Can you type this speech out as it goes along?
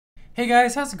Hey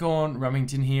guys, how's it going?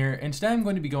 Remington here, and today I'm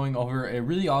going to be going over a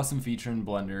really awesome feature in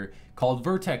Blender called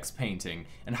vertex painting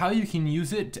and how you can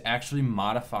use it to actually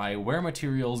modify where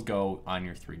materials go on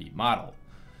your 3D model.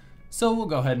 So we'll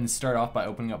go ahead and start off by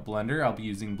opening up Blender. I'll be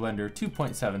using Blender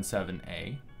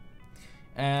 2.77a,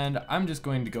 and I'm just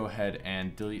going to go ahead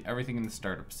and delete everything in the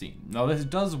startup scene. Now this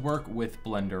does work with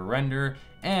Blender Render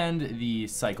and the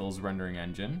Cycles rendering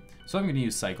engine, so I'm going to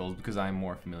use Cycles because I'm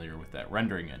more familiar with that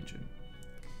rendering engine.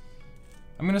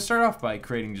 I'm going to start off by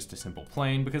creating just a simple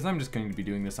plane because I'm just going to be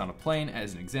doing this on a plane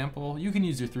as an example. You can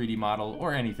use your 3D model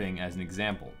or anything as an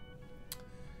example.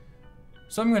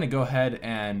 So I'm going to go ahead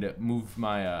and move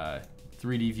my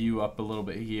 3D view up a little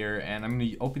bit here, and I'm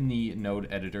going to open the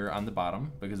node editor on the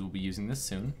bottom because we'll be using this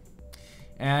soon.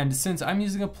 And since I'm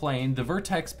using a plane, the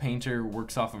vertex painter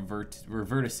works off of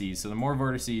vertices, so the more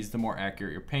vertices, the more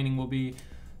accurate your painting will be.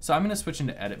 So I'm going to switch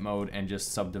into edit mode and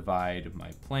just subdivide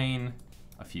my plane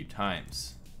a few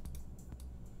times.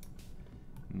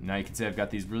 Now you can see I've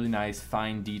got these really nice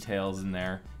fine details in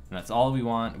there, and that's all we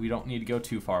want. We don't need to go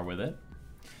too far with it.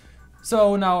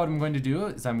 So now what I'm going to do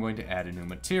is I'm going to add a new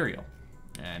material,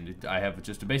 and I have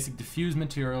just a basic diffuse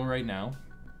material right now.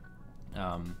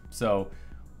 So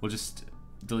we'll just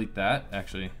delete that.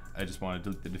 Actually, I just want to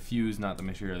delete the diffuse, not the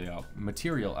material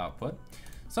output.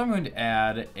 So I'm going to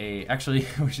add actually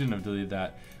we shouldn't have deleted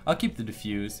that. I'll keep the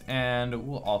diffuse, and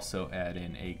we'll also add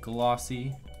in a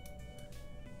glossy,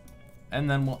 and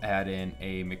then we'll add in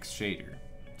a mix shader,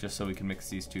 just so we can mix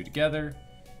these two together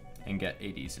and get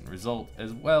a decent result,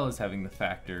 as well as having the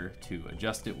factor to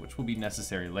adjust it, which will be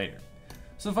necessary later.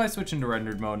 So if I switch into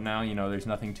rendered mode now, you know, there's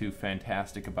nothing too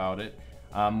fantastic about it.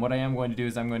 What I am going to do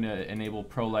is I'm going to enable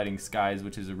Pro Lighting Skies,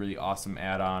 which is a really awesome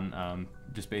add-on,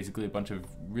 just basically a bunch of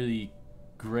really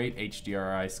great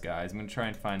HDRI skies. I'm going to try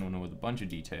and find one with a bunch of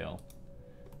detail.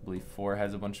 I believe 4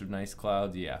 has a bunch of nice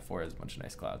clouds. Yeah, 4 has a bunch of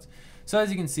nice clouds. So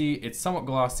as you can see, it's somewhat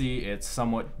glossy, it's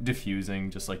somewhat diffusing,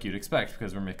 just like you'd expect,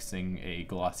 because we're mixing a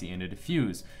glossy and a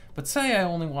diffuse. But say I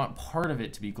only want part of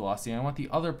it to be glossy, and I want the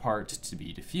other part to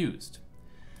be diffused.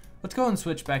 Let's go and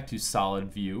switch back to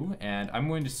solid view, and I'm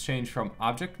going to change from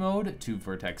object mode to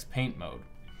vertex paint mode.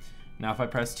 Now if I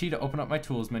press T to open up my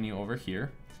tools menu over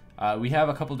here, we have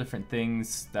a couple different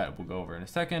things that we'll go over in a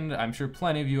second. I'm sure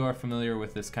plenty of you are familiar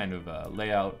with this kind of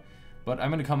layout, but I'm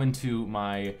going to come into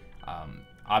my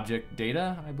object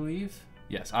data, I believe.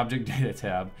 Yes, object data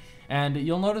tab. And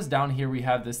you'll notice down here we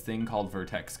have this thing called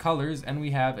vertex colors, and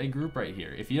we have a group right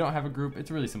here. If you don't have a group,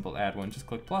 it's really simple to add one. Just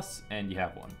click plus and you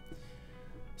have one.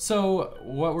 So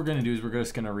what we're going to do is we're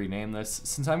just going to rename this.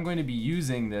 Since I'm going to be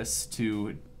using this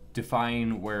to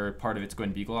define where part of it's going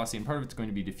to be glossy and part of it's going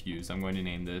to be diffuse, I'm going to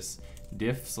name this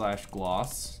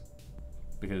diff/gloss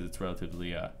because it's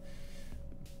relatively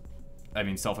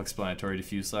self-explanatory,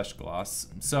 diffuse/gloss.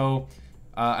 So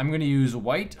I'm going to use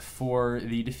white for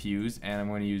the diffuse, and I'm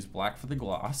going to use black for the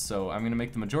gloss. So I'm going to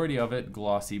make the majority of it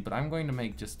glossy, but I'm going to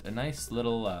make just a nice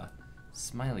little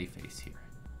smiley face here.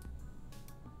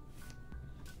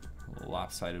 A little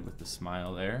lopsided with the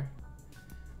smile there.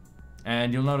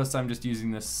 And you'll notice I'm just using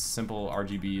this simple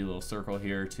RGB little circle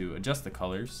here to adjust the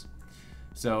colors.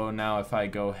 So now if I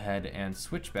go ahead and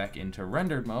switch back into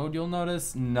rendered mode, you'll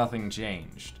notice nothing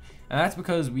changed. And that's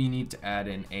because we need to add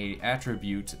in a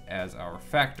attribute as our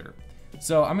factor.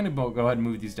 So I'm going to go ahead and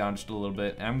move these down just a little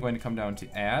bit, and I'm going to come down to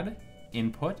add,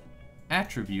 input,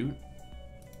 attribute,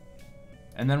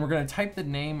 and then we're going to type the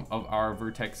name of our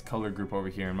vertex color group over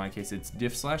here. In my case, it's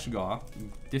diff/gloss,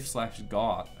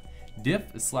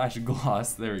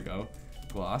 there we go,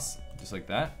 gloss, just like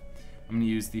that. I'm going to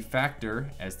use the factor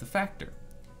as the factor.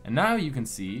 And now you can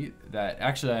see that,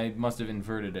 actually I must have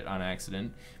inverted it on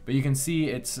accident, but you can see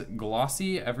it's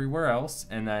glossy everywhere else,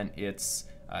 and then it's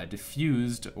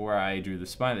diffused where I drew the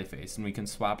smiley face. And we can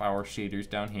swap our shaders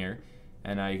down here,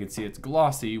 and now you can see it's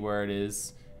glossy where it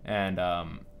is, and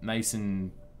nice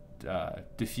and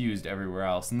diffused everywhere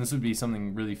else. And this would be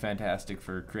something really fantastic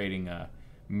for creating a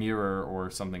mirror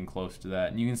or something close to that.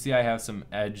 And you can see I have some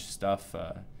edge stuff,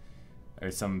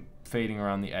 or some fading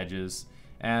around the edges.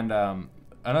 And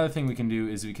another thing we can do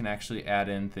is we can actually add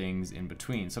in things in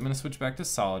between. So I'm going to switch back to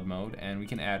solid mode, and we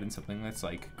can add in something that's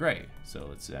like gray. So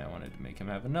let's say I wanted to make him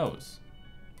have a nose.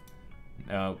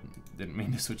 No, didn't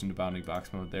mean to switch into bounding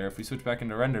box mode there. If we switch back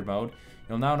into rendered mode,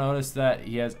 you'll now notice that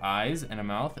he has eyes and a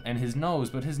mouth and his nose,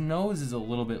 but his nose is a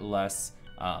little bit less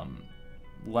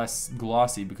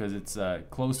glossy because it's a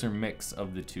closer mix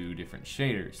of the two different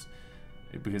shaders,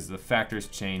 because the factors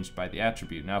changed by the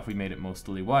attribute. Now if we made it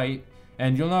mostly white,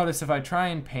 and you'll notice if I try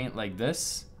and paint like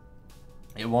this,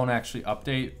 it won't actually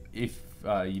update. If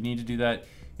you need to do that,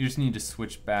 you just need to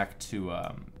switch back to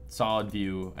solid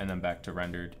view, and then back to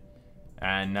rendered.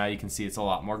 And now you can see it's a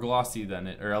lot more glossy than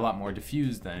it, or a lot more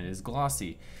diffused than it is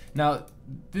glossy. Now,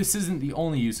 this isn't the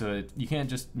only use of it. You can't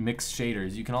just mix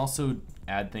shaders. You can also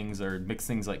add things or mix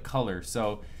things like color.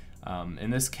 So in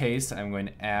this case, I'm going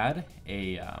to add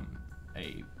a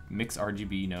mix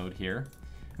RGB node here.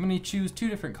 I'm going to choose two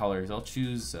different colors. I'll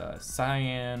choose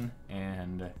cyan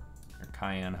and, or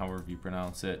cyan, however you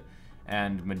pronounce it,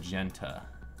 and magenta.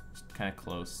 Just kind of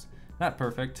close. Not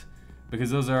perfect, because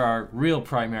those are our real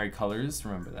primary colors,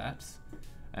 remember that.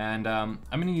 And I'm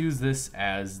going to use this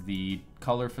as the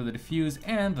color for the diffuse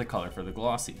and the color for the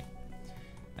glossy.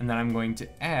 And then I'm going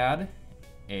to add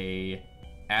a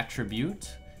attribute,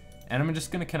 and I'm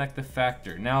just going to connect the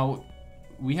factor. Now,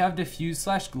 we have diffuse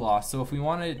 / gloss, so if we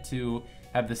wanted it to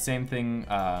have the same thing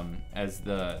as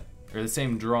the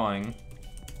same drawing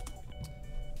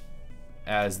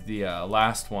as the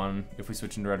last one, if we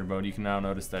switch into render mode, you can now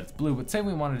notice that it's blue. But say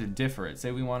we wanted to differ it,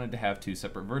 say we wanted to have two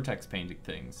separate vertex painting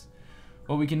things.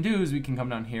 What we can do is we can come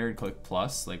down here and click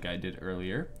plus, like I did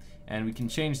earlier, and we can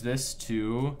change this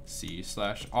to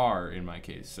C/R in my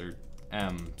case, or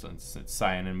M, since it's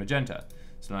cyan and magenta.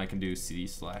 So now I can do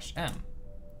C/M.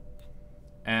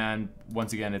 And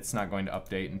once again, it's not going to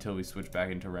update until we switch back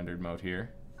into rendered mode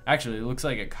here. Actually, it looks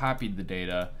like it copied the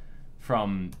data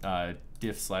from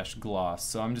diff/gloss.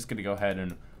 So I'm just going to go ahead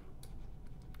and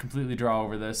completely draw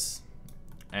over this,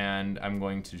 and I'm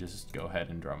going to just go ahead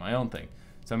and draw my own thing.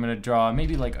 So I'm going to draw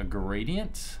maybe like a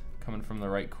gradient coming from the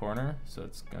right corner. So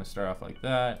it's going to start off like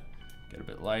that, get a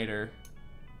bit lighter,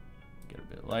 get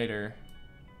a bit lighter,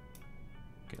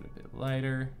 get a bit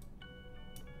lighter,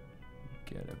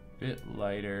 get a bit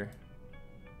lighter,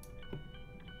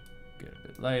 get a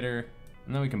bit lighter,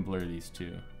 and then we can blur these two.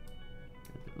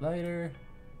 Get a bit lighter,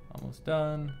 almost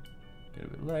done, get a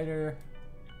bit lighter,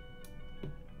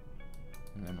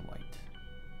 and then white.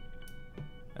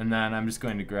 And then I'm just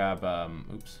going to grab,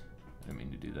 oops, I didn't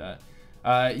mean to do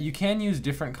that. You can use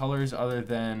different colors other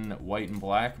than white and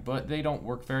black, but they don't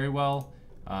work very well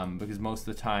because most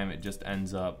of the time it just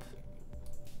ends up,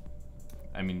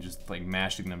 just like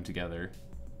mashing them together.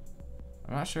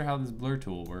 I'm not sure how this blur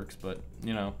tool works, but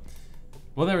you know.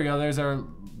 Well, there we go, there's our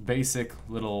basic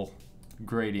little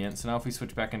gradient. So now if we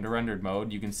switch back into rendered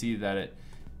mode, you can see that it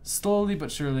slowly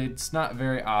but surely, it's not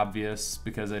very obvious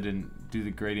because I didn't do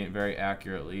the gradient very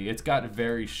accurately. It's got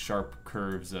very sharp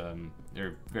curves, or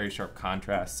very sharp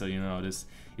contrast, so you notice,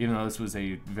 even though this was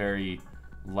a very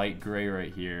light gray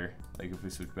right here, like if we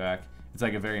switch back, it's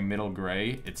like a very middle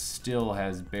gray, it still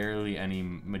has barely any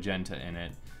magenta in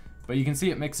it. But you can see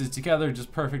it mixes together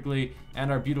just perfectly,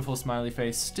 and our beautiful smiley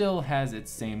face still has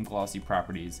its same glossy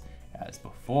properties as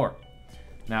before.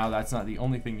 Now, that's not the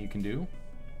only thing you can do.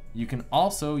 You can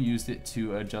also use it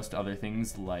to adjust other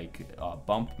things like a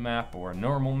bump map or a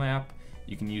normal map.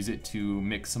 You can use it to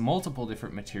mix multiple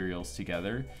different materials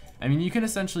together. You can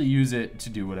essentially use it to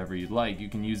do whatever you'd like. You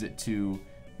can use it to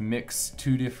mix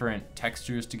two different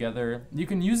textures together. You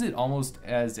can use it almost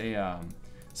as a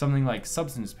something like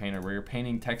Substance Painter, where you're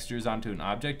painting textures onto an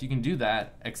object. You can do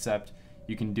that, except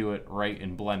you can do it right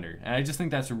in Blender. And I just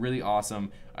think that's really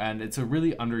awesome, and it's a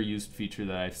really underused feature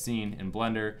that I've seen in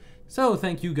Blender. So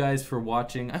thank you guys for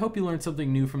watching. I hope you learned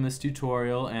something new from this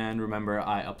tutorial, and remember,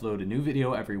 I upload a new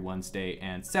video every Wednesday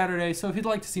and Saturday, so if you'd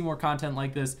like to see more content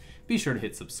like this, be sure to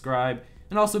hit subscribe,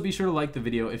 and also be sure to like the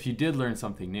video if you did learn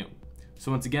something new.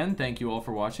 So once again, thank you all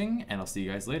for watching, and I'll see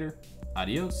you guys later.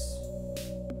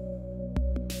 Adios.